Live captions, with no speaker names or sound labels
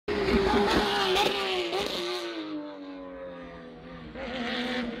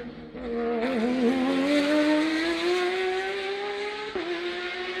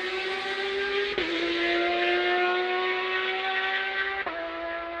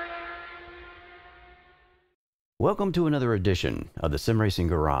Welcome to another edition of the Sim Racing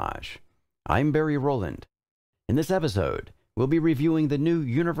Garage. I'm Barry Rowland. In this episode, we'll be reviewing the new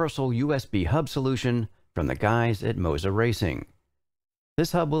universal USB hub solution from the guys at Moza Racing.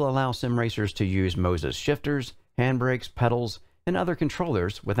 This hub will allow sim racers to use Moza's shifters, handbrakes, pedals, and other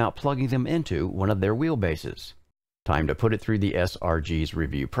controllers without plugging them into one of their wheelbases. Time to put it through the SRG's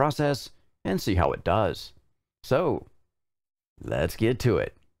review process and see how it does. So, let's get to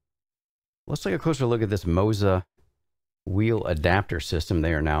it. Let's take a closer look at this Moza wheel adapter system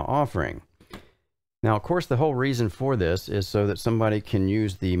they are now offering. Now, of course, the whole reason for this is so that somebody can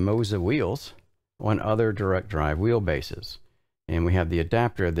use the Moza wheels on other direct drive wheelbases. And we have the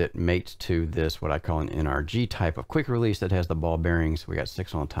adapter that mates to this, what I call an NRG type of quick release that has the ball bearings. We got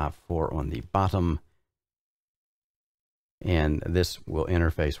 6 on top, 4 on the bottom. And this will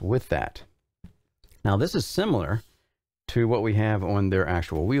interface with that. Now, this is similar to what we have on their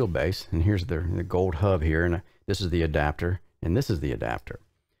actual wheelbase. And here's the gold hub here. And this is the adapter. And this is the adapter.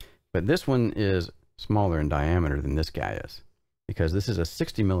 But this one is smaller in diameter than this guy is, because this is a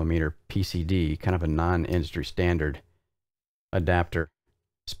 60 millimeter PCD, kind of a non-industry standard adapter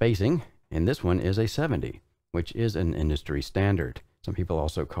spacing, and this one is a 70, which is an industry standard. Some people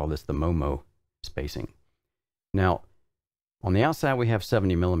also call this the MOBO spacing. Now, on the outside we have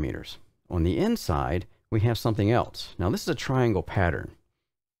 70 millimeters. On the inside we have something else. Now this is a triangle pattern.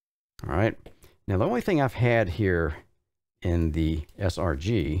 All right. Now the only thing I've had here in the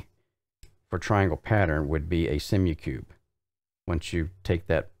SRG for triangle pattern would be a Simucube. Once you take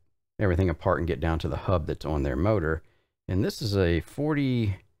that everything apart and get down to the hub that's on their motor, and this is a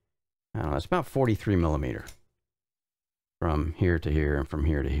 40, I don't know, it's about 43 millimeter from here to here and from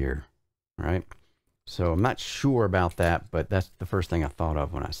here to here. All right. So I'm not sure about that, but that's the first thing I thought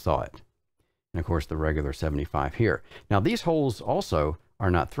of when I saw it. And of course the regular 75 here. Now these holes also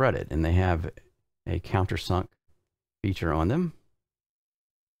are not threaded, and they have a countersunk feature on them.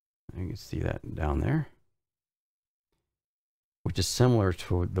 You can see that down there, which is similar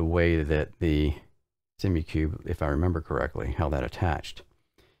to the way that the Simucube, if I remember correctly, how that attached.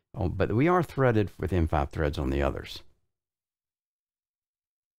 Oh, but we are threaded with M5 threads on the others,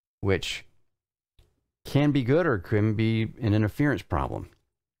 which can be good or can be an interference problem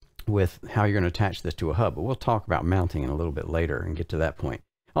with how you're going to attach this to a hub. But we'll talk about mounting in a little bit later and get to that point.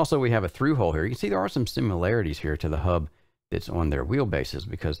 Also, we have a through hole here. You can see there are some similarities here to the hub that's on their wheelbases,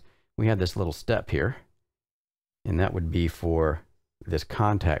 because we have this little step here, and that would be for this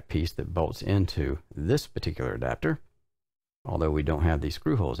contact piece that bolts into this particular adapter, although we don't have these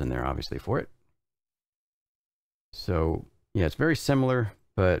screw holes in there obviously for it. So yeah, it's very similar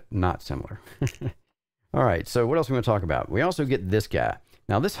but not similar. All right, so what else are we going to talk about? We also get this guy.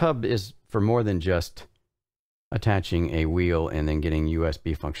 Now this hub is for more than just attaching a wheel and then getting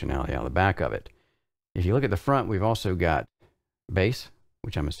USB functionality out of the back of it. If you look at the front, we've also got base,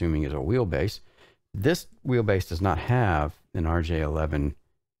 which I'm assuming is a wheelbase. This wheelbase does not have an RJ11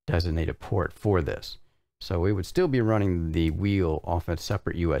 designated port for this. So we would still be running the wheel off a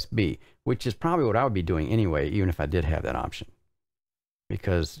separate USB, which is probably what I would be doing anyway, even if I did have that option.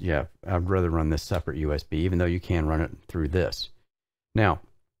 Because, yeah, I'd rather run this separate USB, even though you can run it through this. Now,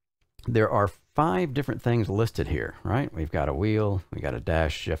 there are 5 different things listed here, right? We've got a wheel, we got a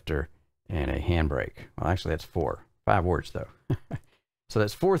dash shifter, and a handbrake. Well, actually, that's 4. 5 words, though. So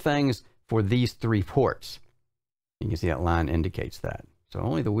that's 4 things for these 3 ports. You can see that line indicates that. So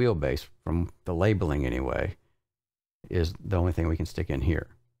only the wheelbase, from the labeling anyway, is the only thing we can stick in here.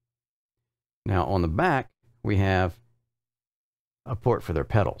 Now, on the back, we have a port for their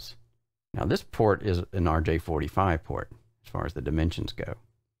pedals. Now, this port is an RJ45 port as far as the dimensions go.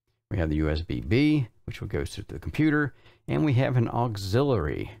 We have the USB-B, which goes to the computer, and we have an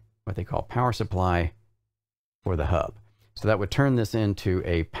auxiliary, what they call power supply, for the hub. So that would turn this into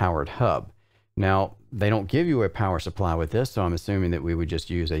a powered hub. Now, they don't give you a power supply with this, so I'm assuming that we would just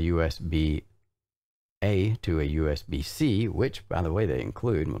use a USB-A to a USB-C, which, by the way, they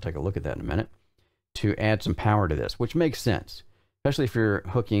include, and we'll take a look at that in a minute, to add some power to this, which makes sense, especially if you're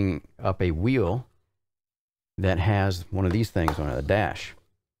hooking up a wheel that has one of these things on it, a dash.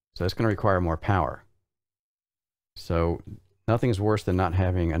 So it's going to require more power. So nothing's worse than not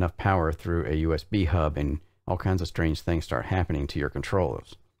having enough power through a USB hub, and all kinds of strange things start happening to your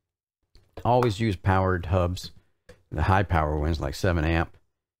controllers. Always use powered hubs, the high power ones like 7 amp.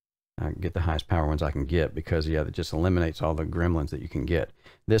 I get the highest power ones I can get, because yeah, that just eliminates all the gremlins that you can get.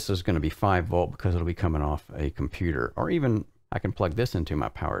 This is going to be 5 volt because it'll be coming off a computer, or even I can plug this into my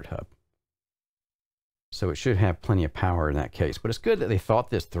powered hub. So it should have plenty of power in that case. But it's good that they thought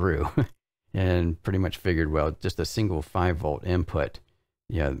this through and pretty much figured, well, just a single 5 volt input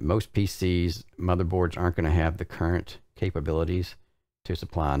Yeah, most PCs, motherboards aren't going to have the current capabilities to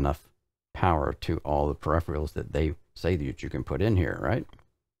supply enough power to all the peripherals that they say that you can put in here, right?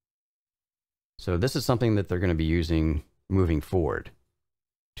 So this is something that they're going to be using moving forward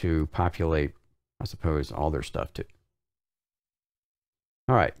to populate, I suppose, all their stuff too.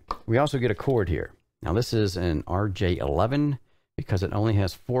 All right, we also get a cord here. Now this is an RJ11 because it only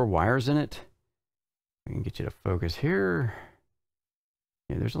has 4 wires in it. I can get you to focus here.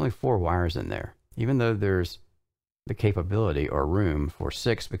 Yeah, there's only 4 wires in there, even though there's the capability or room for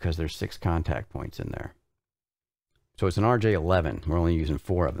 6 because there's 6 contact points in there. So it's an RJ11. We're only using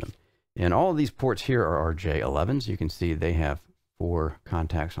 4 of them. And all of these ports here are RJ11s. You can see they have 4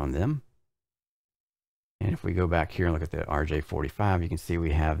 contacts on them. And if we go back here and look at the RJ45, you can see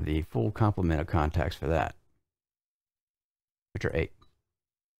we have the full complement of contacts for that, which are 8.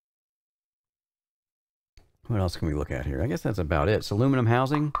 What else can we look at here? I guess that's about it. It's aluminum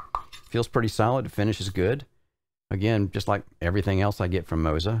housing. Feels pretty solid. The finish is good. Again, just like everything else I get from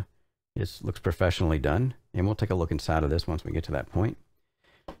Moza, it looks professionally done. And we'll take a look inside of this once we get to that point.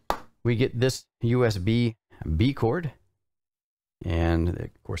 We get this USB B cord. And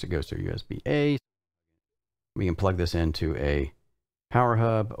of course it goes to USB A. We can plug this into a power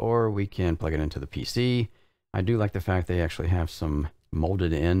hub, or we can plug it into the PC. I do like the fact they actually have some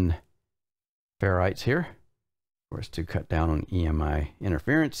molded in ferrites here, of course, to cut down on EMI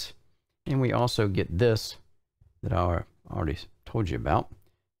interference. And we also get this that I already told you about,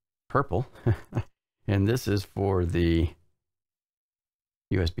 purple. And this is for the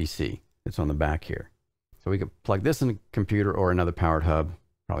USB-C. It's on the back here. So we could plug this in a computer or another powered hub,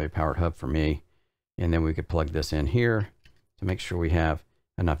 probably a powered hub for me. And then we could plug this in here to make sure we have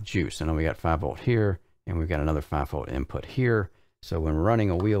enough juice. And then we got 5 volt here, and we've got another 5 volt input here. So when we're running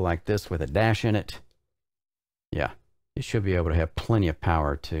a wheel like this with a dash in it, yeah, it should be able to have plenty of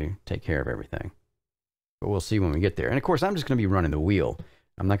power to take care of everything. But we'll see when we get there. And of course, I'm just going to be running the wheel.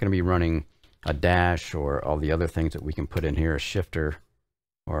 I'm not going to be running a dash or all the other things that we can put in here, a shifter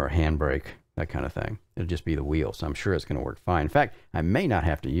or a handbrake, that kind of thing. It'll just be the wheel, so I'm sure it's going to work fine. In fact, I may not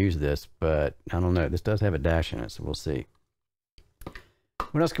have to use this, but I don't know. This does have a dash in it, so we'll see.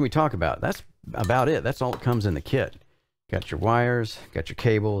 What else can we talk about? That's about it. That's all that comes in the kit. Got your wires, got your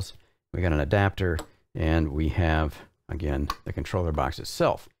cables, we got an adapter, and we have, again, the controller box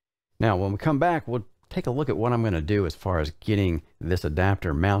itself. Now, when we come back, we'll take a look at what I'm going to do as far as getting this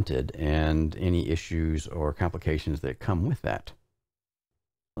adapter mounted and any issues or complications that come with that.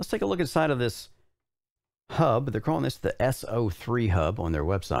 Let's take a look inside of this hub. They're calling this the SO3 hub on their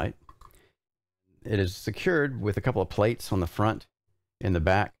website. It is secured with a couple of plates on the front and the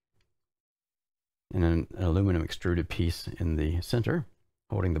back, and an aluminum extruded piece in the center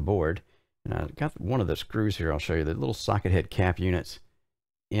holding the board. And I got one of the screws here. I'll show you the little socket head cap units,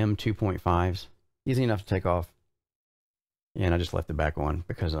 M2.5s, easy enough to take off. And I just left the back on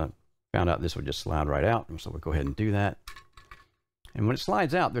because I found out this would just slide right out. So we'll go ahead and do that. And when it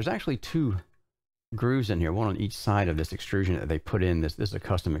slides out, there's actually 2 grooves in here, one on each side of this extrusion that they put in. This is a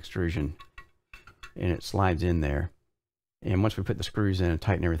custom extrusion, and it slides in there. And once we put the screws in and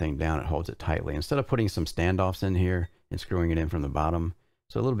tighten everything down, it holds it tightly. Instead of putting some standoffs in here and screwing it in from the bottom,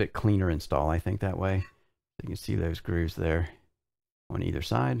 so a little bit cleaner install, I think, that way. You can see those grooves there on either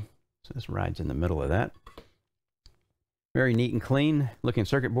side. So this rides in the middle of that. Very neat and clean looking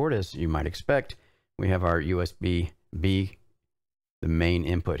circuit board, as you might expect. We have our USB-B, the main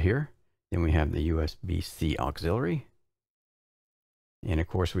input here. Then we have the USB-C auxiliary. And of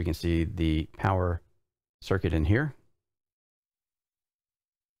course, we can see the power circuit in here,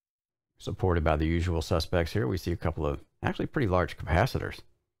 supported by the usual suspects here. We see a couple of actually pretty large capacitors.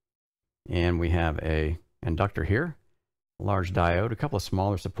 And we have a inductor here, a large diode, a couple of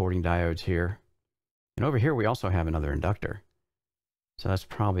smaller supporting diodes here. And over here, we also have another inductor. So that's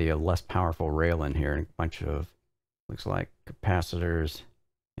probably a less powerful rail in here, and a bunch of, looks like, capacitors.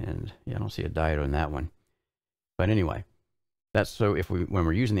 And yeah, I don't see a diode on that one. But anyway, that's so if when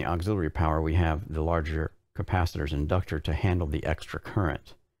we're using the auxiliary power, we have the larger capacitors inductor to handle the extra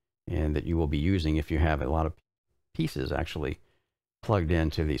current, and that you will be using if you have a lot of pieces actually plugged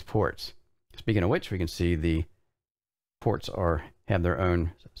into these ports. Speaking of which, we can see the ports have their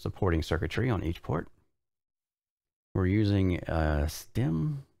own supporting circuitry on each port. We're using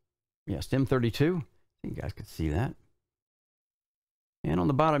STEM 32. You guys can see that. And on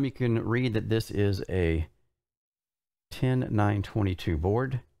the bottom, you can read that this is a 10922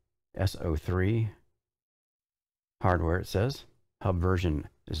 board, SO3 hardware, it says. Hub version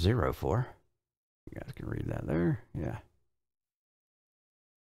 04. You guys can read that there. Yeah.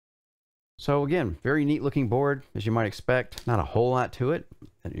 So again, very neat looking board, as you might expect. Not a whole lot to it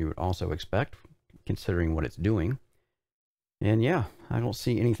that you would also expect, considering what it's doing. And yeah, I don't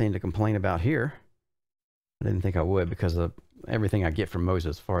see anything to complain about here. I didn't think I would, because of everything I get from Moza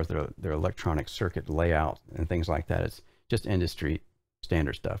as far as their electronic circuit layout and things like that. It's just industry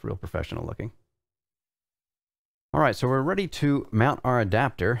standard stuff, real professional looking. All right, so we're ready to mount our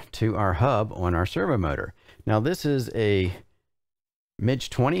adapter to our hub on our servo motor. Now this is a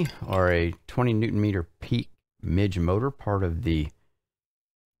Midge 20, or a 20 Newton meter peak Midge motor, part of the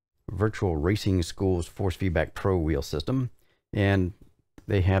Virtual Racing School's Force Feedback Pro wheel system. And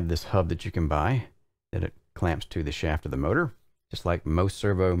they have this hub that you can buy that it clamps to the shaft of the motor, just like most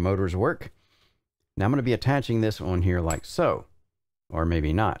servo motors work. Now I'm going to be attaching this on here like so, or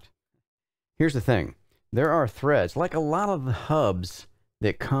maybe not. Here's the thing. There are threads, like a lot of the hubs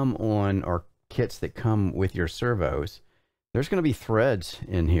that come on, or kits that come with your servos, there's going to be threads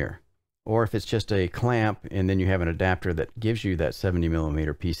in here. Or if it's just a clamp and then you have an adapter that gives you that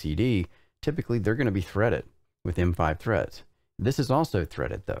 70mm PCD, typically they're going to be threaded with M5 threads. This is also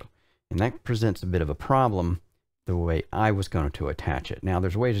threaded though, and that presents a bit of a problem the way I was going to attach it. Now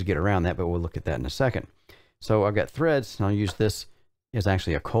there's ways to get around that, but we'll look at that in a second. So I've got threads, and I'll use this as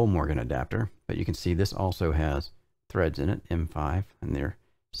actually a Cole Morgan adapter, but you can see this also has threads in it, M5, and they're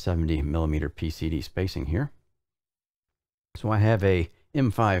 70mm PCD spacing here. So I have a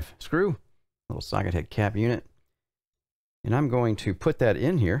M5 screw, little socket head cap unit, and I'm going to put that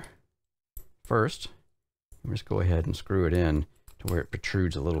in here first. I'll just go ahead and screw it in to where it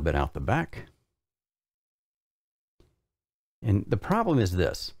protrudes a little bit out the back. And the problem is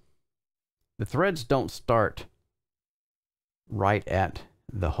this: the threads don't start right at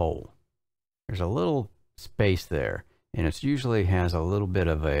the hole. There's a little space there, and it usually has a little bit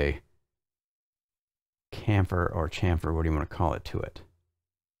of a chamfer or chamfer, what do you want to call it, to it.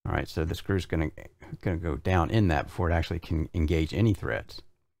 All right, so the screw's going to go down in that before it actually can engage any threads.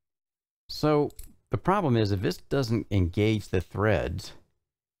 So the problem is, if this doesn't engage the threads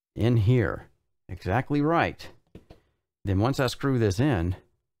in here exactly right, then once I screw this in,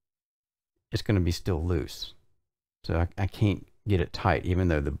 it's going to be still loose. So I can't get it tight, even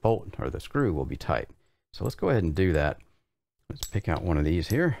though the bolt or the screw will be tight. So let's go ahead and do that. Let's pick out one of these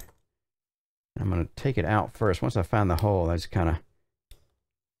here. I'm going to take it out first. Once I find the hole, I just kind of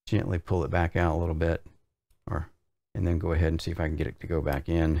gently pull it back out a little bit, and then go ahead and see if I can get it to go back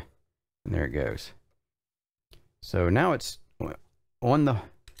in. And there it goes. So now it's on the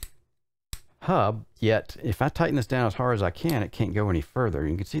hub, yet if I tighten this down as hard as I can, it can't go any further.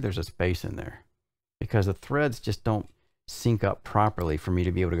 You can see there's a space in there because the threads just don't sync up properly for me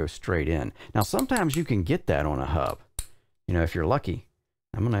to be able to go straight in. Now sometimes you can get that on a hub, you know, if you're lucky.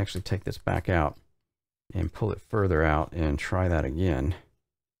 I'm going to actually take this back out and pull it further out and try that again.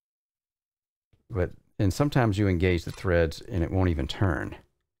 And sometimes you engage the threads and it won't even turn.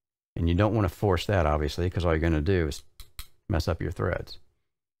 And you don't want to force that, obviously, because all you're going to do is mess up your threads.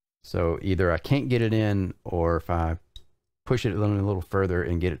 So either I can't get it in, or if I push it a little further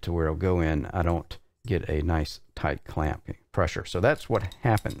and get it to where it'll go in, I don't get a nice tight clamp pressure. So that's what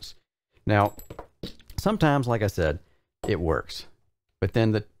happens. Now, sometimes, like I said, it works. But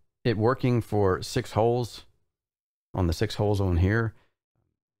then it working for 6 holes, on the 6 holes on here,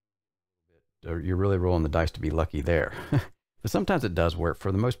 you're really rolling the dice to be lucky there. But sometimes it does work.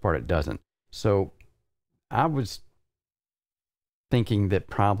 For the most part, it doesn't. So I was thinking that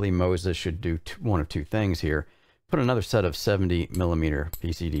probably Moza should do one of two things here. Put another set of 70mm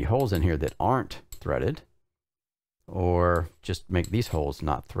PCD holes in here that aren't threaded, or just make these holes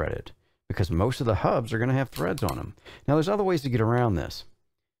not threaded, because most of the hubs are going to have threads on them. Now there's other ways to get around this,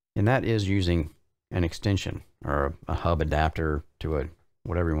 and that is using an extension or a hub adapter to a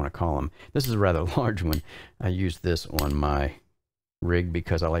whatever you want to call them. This is a rather large one. I use this on my rig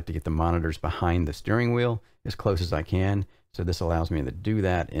because I like to get the monitors behind the steering wheel as close as I can. So this allows me to do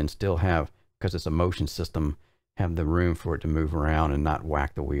that and still have, because it's a motion system, have the room for it to move around and not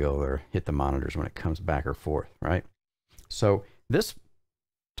whack the wheel or hit the monitors when it comes back or forth, right? So this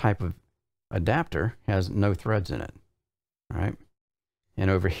type of adapter has no threads in it, right?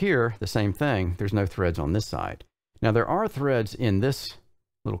 And over here, the same thing, there's no threads on this side. Now there are threads in this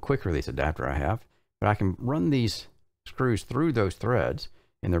little quick release adapter I have, but I can run these screws through those threads,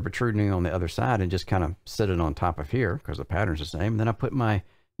 and they're protruding on the other side, and just kind of sit it on top of here because the pattern's the same. And then I put my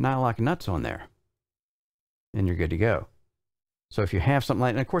nylock nuts on there, and you're good to go. So if you have something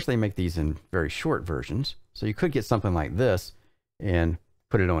like, and of course they make these in very short versions, so you could get something like this and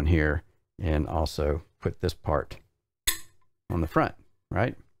put it on here, and also put this part on the front,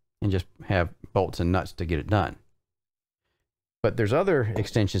 right? And just have bolts and nuts to get it done. But there's other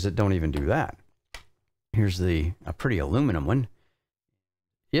extensions that don't even do that. Here's a pretty aluminum one.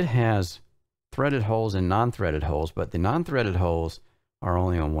 It has threaded holes and non-threaded holes, but the non-threaded holes are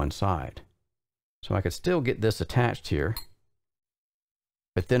only on one side. So I could still get this attached here,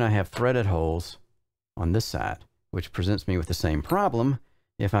 but then I have threaded holes on this side, which presents me with the same problem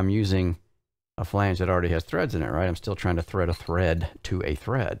if I'm using a flange that already has threads in it, right? I'm still trying to thread a thread to a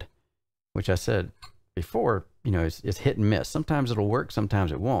thread, which I said before, you know, it's hit and miss. Sometimes it'll work,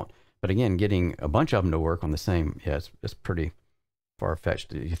 sometimes it won't. But again, getting a bunch of them to work on the same, yeah, it's pretty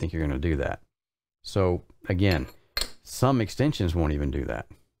far-fetched. You think you're going to do that. So again, some extensions won't even do that.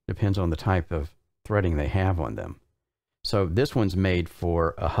 Depends on the type of threading they have on them. So this one's made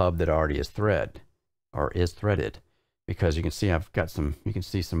for a hub that already is threaded, because you can see I've got some, you can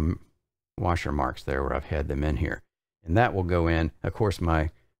see some washer marks there where I've had them in here. And that will go in. Of course,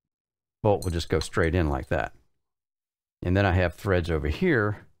 my bolt will just go straight in like that. And then I have threads over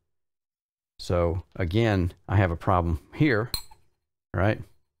here. So again, I have a problem here, right?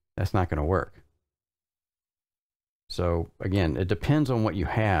 That's not going to work. So again, it depends on what you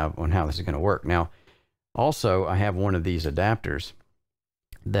have on how this is going to work. Now, also, I have one of these adapters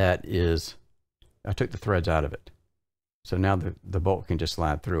that is, I took the threads out of it. So now the bolt can just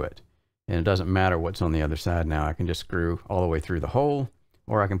slide through it. And it doesn't matter what's on the other side now. I can just screw all the way through the hole,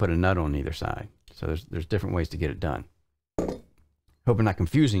 or I can put a nut on either side. So there's different ways to get it done. Hope I'm not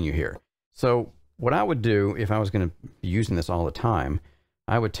confusing you here. So what I would do if I was going to be using this all the time,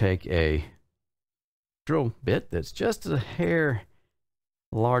 I would take a drill bit that's just a hair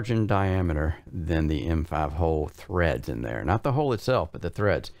larger in diameter than the M5 hole threads in there. Not the hole itself, but the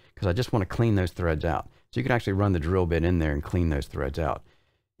threads, because I just want to clean those threads out. So you can actually run the drill bit in there and clean those threads out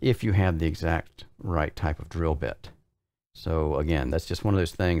if you have the exact right type of drill bit. So again, that's just one of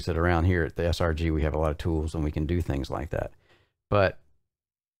those things that around here at the SRG, we have a lot of tools and we can do things like that. But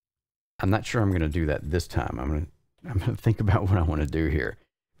I'm not sure I'm going to do that this time. I'm going to think about what I want to do here,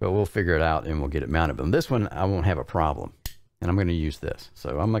 but we'll figure it out and we'll get it mounted. But on this one, I won't have a problem, and I'm going to use this.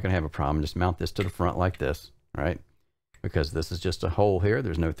 So I'm not going to have a problem. Just mount this to the front like this, right? Because this is just a hole here.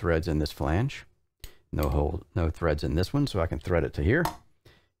 There's no threads in this flange, no threads in this one. So I can thread it to here,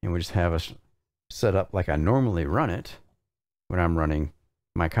 and we just have a set up like I normally run it when I'm running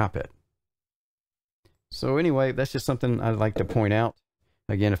my cockpit. So anyway, that's just something I'd like to point out.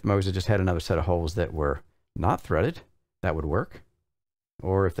 Again, if Moza just had another set of holes that were not threaded, that would work.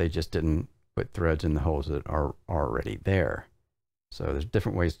 Or if they just didn't put threads in the holes that are already there. So there's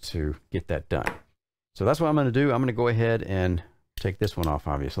different ways to get that done. So that's what I'm going to do. I'm going to go ahead and take this one off,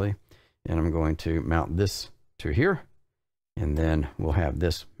 obviously. And I'm going to mount this to here. And then we'll have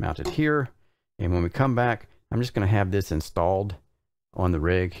this mounted here. And when we come back, I'm just going to have this installed on the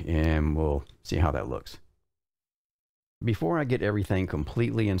rig and we'll see how that looks. Before I get everything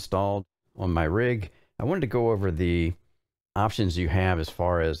completely installed on my rig, I wanted to go over the options you have as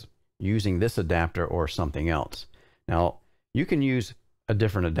far as using this adapter or something else. Now, you can use a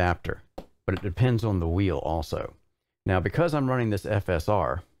different adapter, but it depends on the wheel also. Now, because I'm running this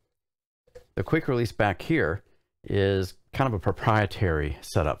FSR, the quick release back here is kind of a proprietary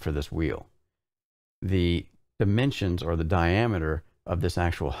setup for this wheel. The dimensions or the diameter of this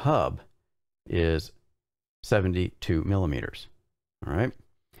actual hub is 72 millimeters. All right.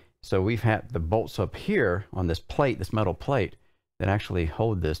 So we've had the bolts up here on this plate, this metal plate, that actually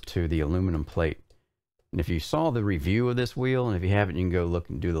hold this to the aluminum plate. And if you saw the review of this wheel, and if you haven't, you can go look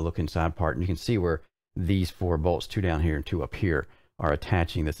and do the look inside part, and you can see where these 4 bolts, 2 down here and 2 up here, are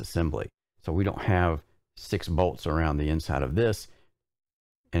attaching this assembly. So we don't have 6 bolts around the inside of this.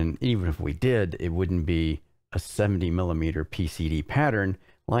 And even if we did, it wouldn't be a 70 millimeter PCD pattern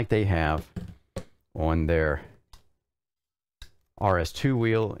like they have on their RS2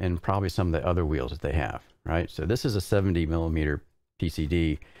 wheel and probably some of the other wheels that they have, right? So this is a 70 millimeter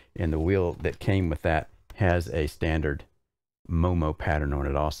PCD, and the wheel that came with that has a standard MOBO pattern on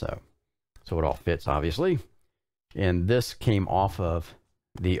it also. So it all fits, obviously. And this came off of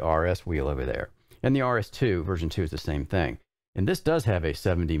the RS wheel over there. And the RS2, version 2, is the same thing. And this does have a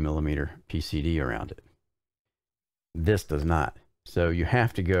 70 millimeter PCD around it. This does not. So you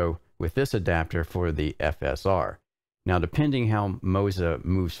have to go with this adapter for the FSR. Now, depending how Moza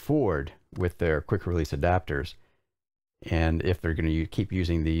moves forward with their quick release adapters, and if they're going to keep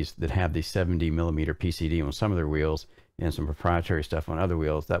using these that have the 70 millimeter PCD on some of their wheels and some proprietary stuff on other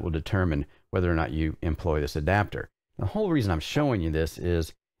wheels, that will determine whether or not you employ this adapter. The whole reason I'm showing you this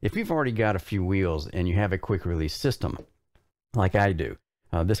is if you've already got a few wheels and you have a quick release system, like I do,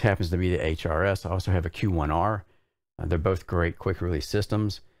 this happens to be the HRS. I also have a Q1R. They're both great quick release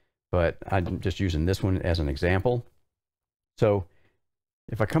systems, but I'm just using this one as an example. So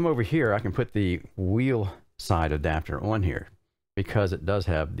if I come over here, I can put the wheel side adapter on here because it does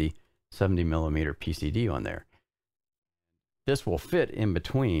have the 70mm PCD on there. This will fit in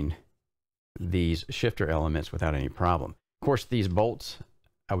between these shifter elements without any problem. Of course, these bolts,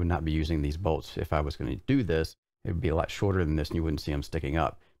 I would not be using these bolts if I was going to do this. It would be a lot shorter than this and you wouldn't see them sticking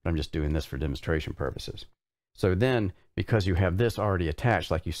up. But I'm just doing this for demonstration purposes. So then, because you have this already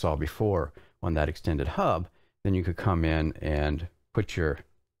attached like you saw before on that extended hub, then you could come in and put your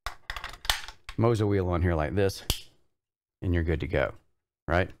Moza wheel on here like this and you're good to go,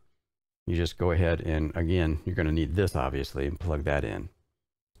 right? You just go ahead and, again, you're going to need this obviously, and plug that in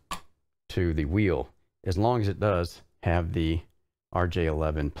to the wheel, as long as it does have the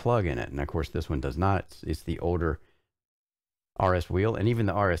RJ11 plug in it. And of course this one does not. It's the older RS wheel, and even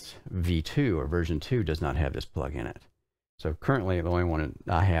the RS V2 or version 2 does not have this plug in it. So currently the only one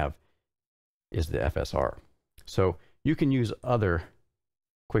I have is the FSR. So you can use other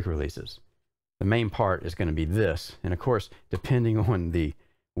quick releases. The main part is going to be this, and of course depending on the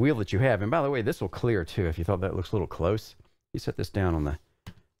wheel that you have, and by the way, this will clear too if you thought that looks a little close. You set this down on the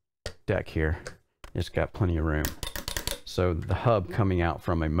deck here, it's got plenty of room. So the hub coming out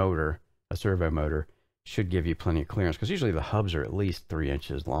from a motor, a servo motor, should give you plenty of clearance, because usually the hubs are at least 3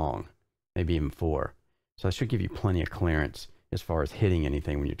 inches long, maybe even 4. So that should give you plenty of clearance as far as hitting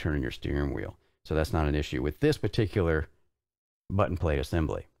anything when you're turning your steering wheel. So that's not an issue with this particular button plate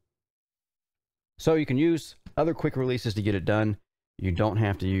assembly. So you can use other quick releases to get it done. You don't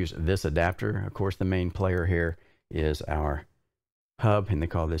have to use this adapter. Of course, the main player here is our hub, and they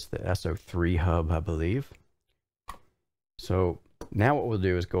call this the SO3 hub, I believe. So now what we'll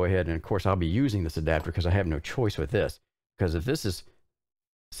do is go ahead, and of course I'll be using this adapter because I have no choice with this, because if this is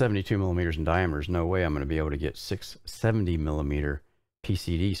 72mm in diameter, there's no way I'm going to be able to get 6 70mm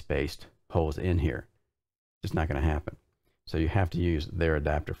PCD spaced holes in here. It's not going to happen. So you have to use their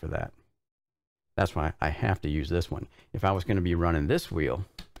adapter for that. That's why I have to use this one. If I was going to be running this wheel,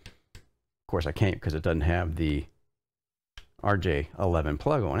 of course I can't because it doesn't have the RJ11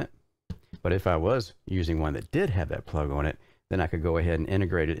 plug on it. But if I was using one that did have that plug on it, then I could go ahead and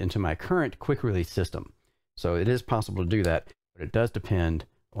integrate it into my current quick release system. So it is possible to do that, but it does depend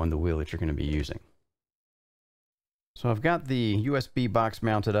on the wheel that you're going to be using. So I've got the USB box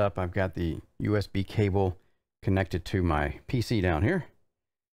mounted up. I've got the USB cable connected to my PC down here,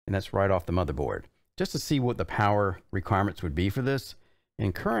 and that's right off the motherboard, just to see what the power requirements would be for this.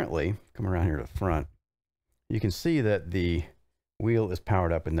 And currently, come around here to the front, you can see that the wheel is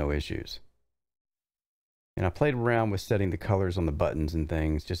powered up with no issues. And I played around with setting the colors on the buttons and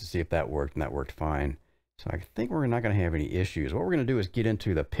things just to see if that worked, and that worked fine. So I think we're not going to have any issues. What we're going to do is get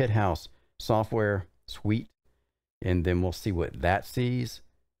into the Pit House software suite, and then we'll see what that sees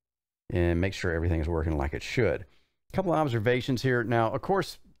and make sure everything is working like it should. A couple of observations here. Now, of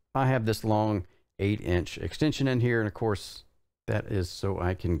course, I have this long 8-inch extension in here, and of course, that is so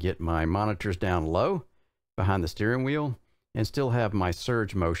I can get my monitors down low behind the steering wheel and still have my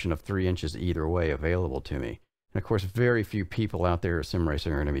surge motion of 3 inches either way available to me. And of course, very few people out there at sim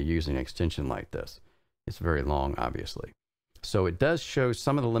racing are going to be using an extension like this. It's very long, obviously. So it does show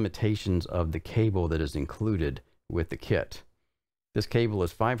some of the limitations of the cable that is included with the kit. This cable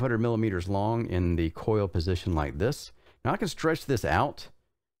is 500mm long in the coil position like this. Now I can stretch this out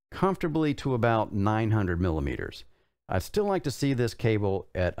comfortably to about 900mm. I'd still like to see this cable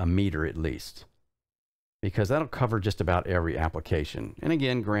at 1 meter at least, because that'll cover just about every application. And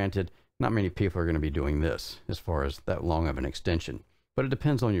again, granted, not many people are going to be doing this as far as that long of an extension, but it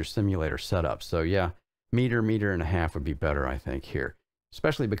depends on your simulator setup. So yeah, meter, meter and a half would be better, I think, here,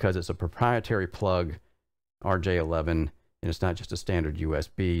 especially because it's a proprietary plug, RJ11, and it's not just a standard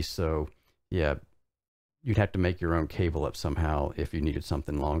USB. So yeah, you'd have to make your own cable up somehow if you needed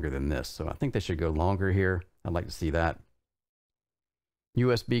something longer than this. So I think they should go longer here. I'd like to see that.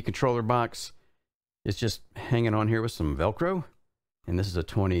 USB controller box is just hanging on here with some Velcro. And this is a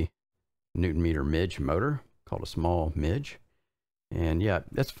 20 Newton meter midge motor called a small midge. And yeah,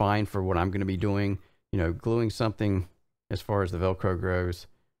 that's fine for what I'm going to be doing. You know, gluing something as far as the Velcro goes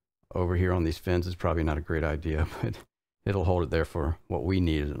over here on these fins is probably not a great idea, but it'll hold it there for what we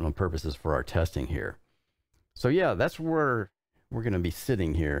need on purposes for our testing here. So yeah, that's where we're going to be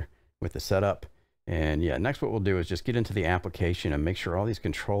sitting here with the setup. And yeah, next what we'll do is just get into the application and make sure all these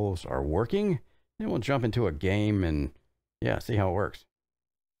controls are working. Then we'll jump into a game and yeah, see how it works.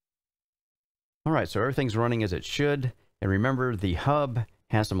 All right, so everything's running as it should. And remember, the hub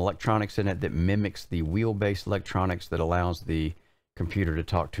has some electronics in it that mimics the wheel-based electronics that allows the computer to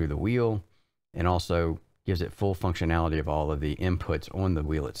talk to the wheel and also gives it full functionality of all of the inputs on the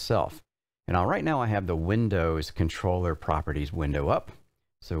wheel itself. Now, right now I have the Windows controller properties window up,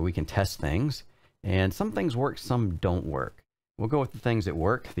 so we can test things. And some things work, some don't work. We'll go with the things that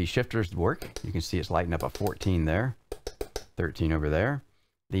work. The shifters work. You can see it's lighting up a 14 there, 13 over there.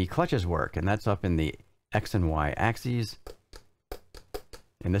 The clutches work, and that's up in the X and Y axes.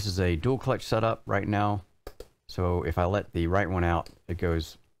 And this is a dual clutch setup right now. So if I let the right one out, it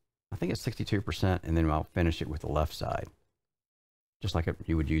goes, I think it's 62%, and then I'll finish it with the left side. Just like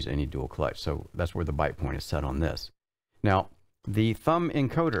you would use any dual clutch. So that's where the bite point is set on this. Now, the thumb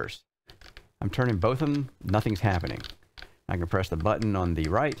encoders, I'm turning both of them, nothing's happening. I can press the button on the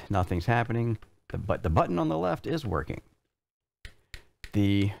right, nothing's happening, but the button on the left is working.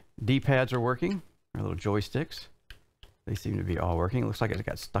 The D-pads are working, our little joysticks. They seem to be all working. It looks like it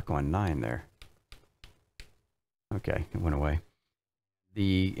got stuck on 9 there. Okay, it went away.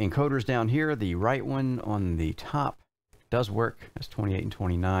 The encoders down here, the right one on the top does work. That's 28 and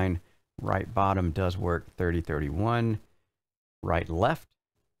 29. Right bottom does work, 30, 31. Right left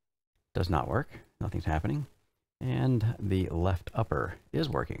does not work. Nothing's happening. And the left upper is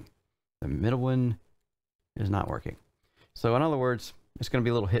working. The middle one is not working. So in other words, it's going to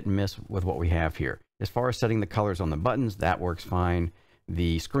be a little hit and miss with what we have here. As far as setting the colors on the buttons, that works fine.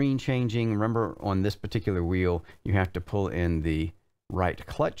 The screen changing, remember on this particular wheel, you have to pull in the right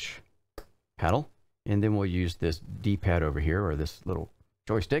clutch paddle, and then we'll use this D-pad over here, or this little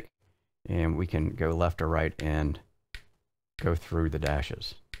joystick, and we can go left or right and go through the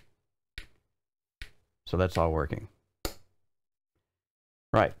dashes. So that's all working.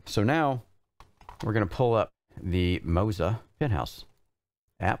 Right, so now we're going to pull up the Moza Penthouse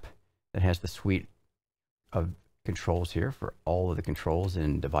app that has the suite of controls here for all of the controls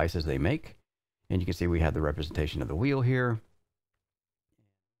and devices they make. And you can see we have the representation of the wheel here.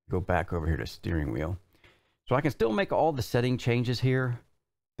 Go back over here to steering wheel. So I can still make all the setting changes here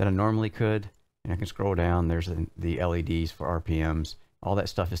that I normally could. And I can scroll down. There's the LEDs for RPMs. All that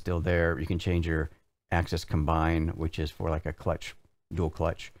stuff is still there. You can change your axis combine, which is for like a clutch, dual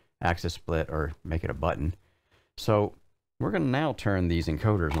clutch, axis split, or make it a button. So we're going to now turn these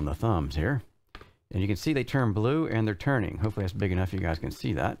encoders on the thumbs here. And you can see they turn blue and they're turning. Hopefully that's big enough you guys can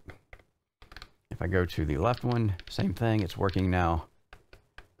see that. If I go to the left one, same thing. It's working now.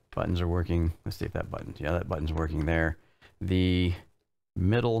 Buttons are working. Let's see if that button, yeah, that button's working there. The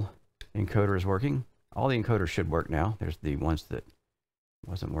middle encoder is working. All the encoders should work now. There's the ones that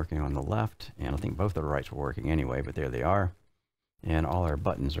wasn't working on the left, and I think both of the rights were working anyway, but there they are. And all our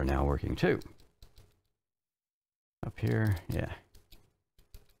buttons are now working too. Up here, yeah.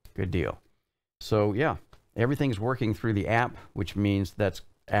 Good deal. So yeah, everything's working through the app, which means that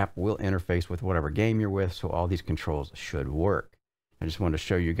app will interface with whatever game you're with, so all these controls should work. I just wanted to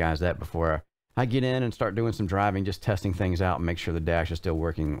show you guys that before I get in and start doing some driving, just testing things out and make sure the dash is still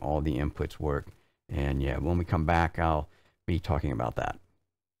working, all the inputs work. And yeah, when we come back, I'll be talking about that.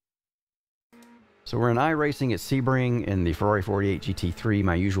 So we're in iRacing at Sebring in the Ferrari 48 GT3,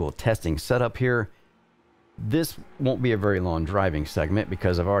 my usual testing setup here. This won't be a very long driving segment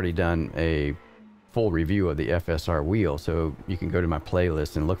because I've already done a full review of the FSR wheel, so you can go to my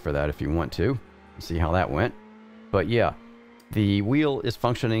playlist and look for that if you want to see how that went. But yeah, the wheel is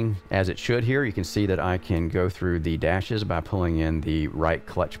functioning as it should here. You can see that I can go through the dashes by pulling in the right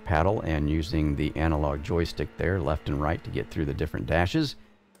clutch paddle and using the analog joystick there, left and right, to get through the different dashes.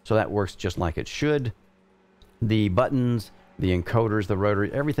 So that works just like it should. The buttons, the encoders, the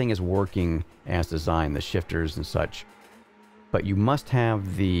rotary, everything is working as designed, the shifters and such. But you must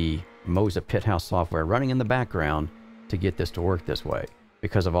have the Moza Penthouse software running in the background to get this to work this way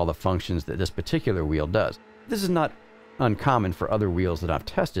because of all the functions that this particular wheel does. This is not uncommon for other wheels that I've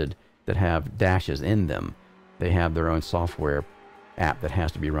tested that have dashes in them. They have their own software app that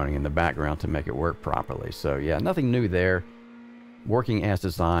has to be running in the background to make it work properly. So yeah, nothing new there. Working as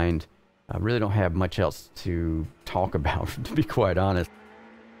designed. I really don't have much else to talk about, to be quite honest.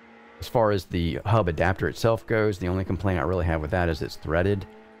 As far as the hub adapter itself goes, the only complaint I really have with that is it's threaded.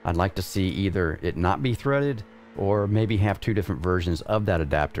 I'd like to see either it not be threaded or maybe have two different versions of that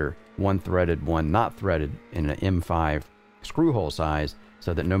adapter, one threaded, one not threaded, in an M5 screw hole size,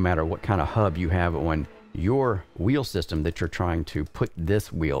 so that no matter what kind of hub you have on your wheel system that you're trying to put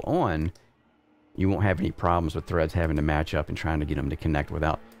this wheel on, you won't have any problems with threads having to match up and trying to get them to connect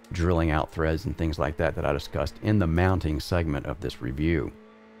without drilling out threads and things like that I discussed in the mounting segment of this review.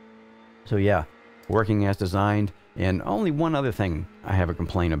 So yeah, working as designed. And only one other thing I have a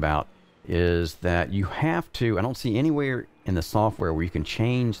complaint about is that you have to, I don't see anywhere in the software where you can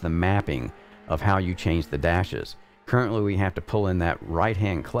change the mapping of how you change the dashes. Currently we have to pull in that right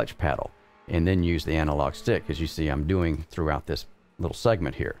hand clutch paddle and then use the analog stick, as you see I'm doing throughout this little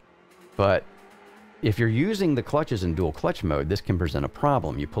segment here. But if you're using the clutches in dual clutch mode, this can present a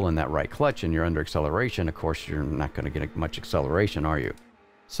problem. You pull in that right clutch and you're under acceleration. Of course, you're not going to get much acceleration, are you?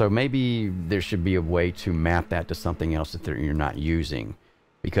 So maybe there should be a way to map that to something else that you're not using.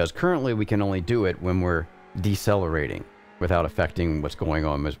 Because currently we can only do it when we're decelerating without affecting what's going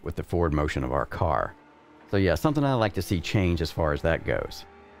on with the forward motion of our car. So yeah, something I like to see change as far as that goes.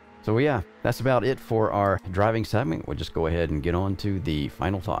 So yeah, that's about it for our driving segment. We'll just go ahead and get on to the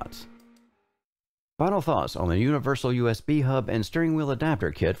final thoughts. Final thoughts on the universal USB hub and steering wheel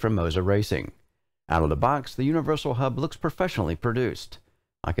adapter kit from Moza Racing. Out of the box, the universal hub looks professionally produced.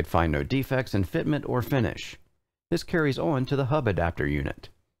 I could find no defects in fitment or finish. This carries on to the hub adapter unit.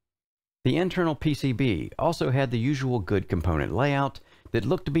 The internal PCB also had the usual good component layout that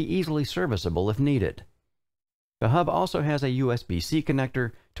looked to be easily serviceable if needed. The hub also has a USB-C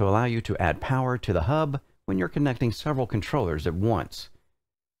connector to allow you to add power to the hub when you're connecting several controllers at once.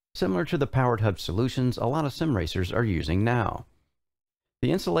 Similar to the powered hub solutions a lot of sim racers are using now.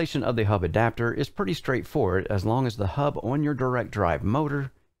 The installation of the hub adapter is pretty straightforward as long as the hub on your direct drive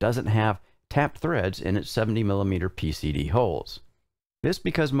motor doesn't have tapped threads in its 70mm PCD holes. This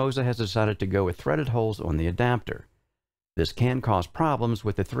because Moza has decided to go with threaded holes on the adapter. This can cause problems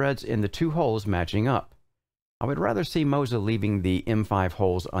with the threads in the two holes matching up. I would rather see Moza leaving the M5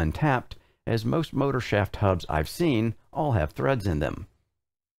 holes untapped, as most motor shaft hubs I've seen all have threads in them.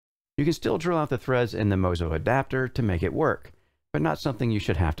 You can still drill out the threads in the Moza adapter to make it work, but not something you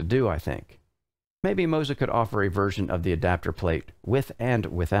should have to do, I think. Maybe Moza could offer a version of the adapter plate with and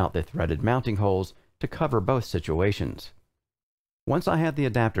without the threaded mounting holes to cover both situations. Once I had the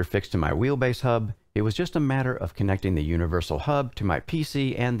adapter fixed to my wheelbase hub, it was just a matter of connecting the universal hub to my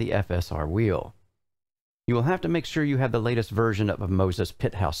PC and the FSR wheel. You will have to make sure you have the latest version of Moza's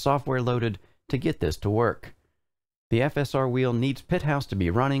Pithouse software loaded to get this to work. The FSR wheel needs Pithouse to be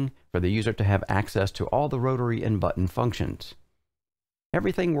running for the user to have access to all the rotary and button functions.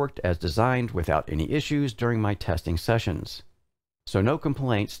 Everything worked as designed without any issues during my testing sessions, so no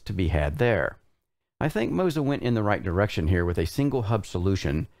complaints to be had there. I think Moza went in the right direction here with a single hub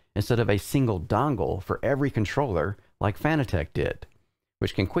solution instead of a single dongle for every controller like Fanatec did,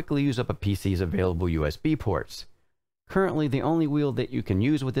 which can quickly use up a PC's available USB ports. Currently, the only wheel that you can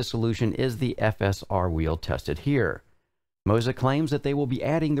use with this solution is the FSR wheel tested here. Moza claims that they will be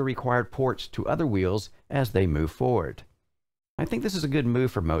adding the required ports to other wheels as they move forward. I think this is a good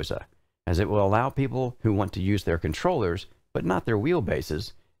move for Moza, as it will allow people who want to use their controllers, but not their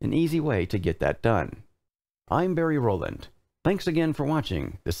wheelbases, an easy way to get that done. I'm Barry Rowland. Thanks again for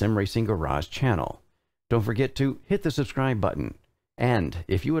watching the Sim Racing Garage channel. Don't forget to hit the subscribe button. And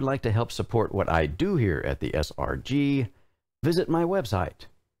if you would like to help support what I do here at the SRG, visit my website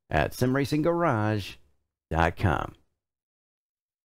at simracinggarage.com.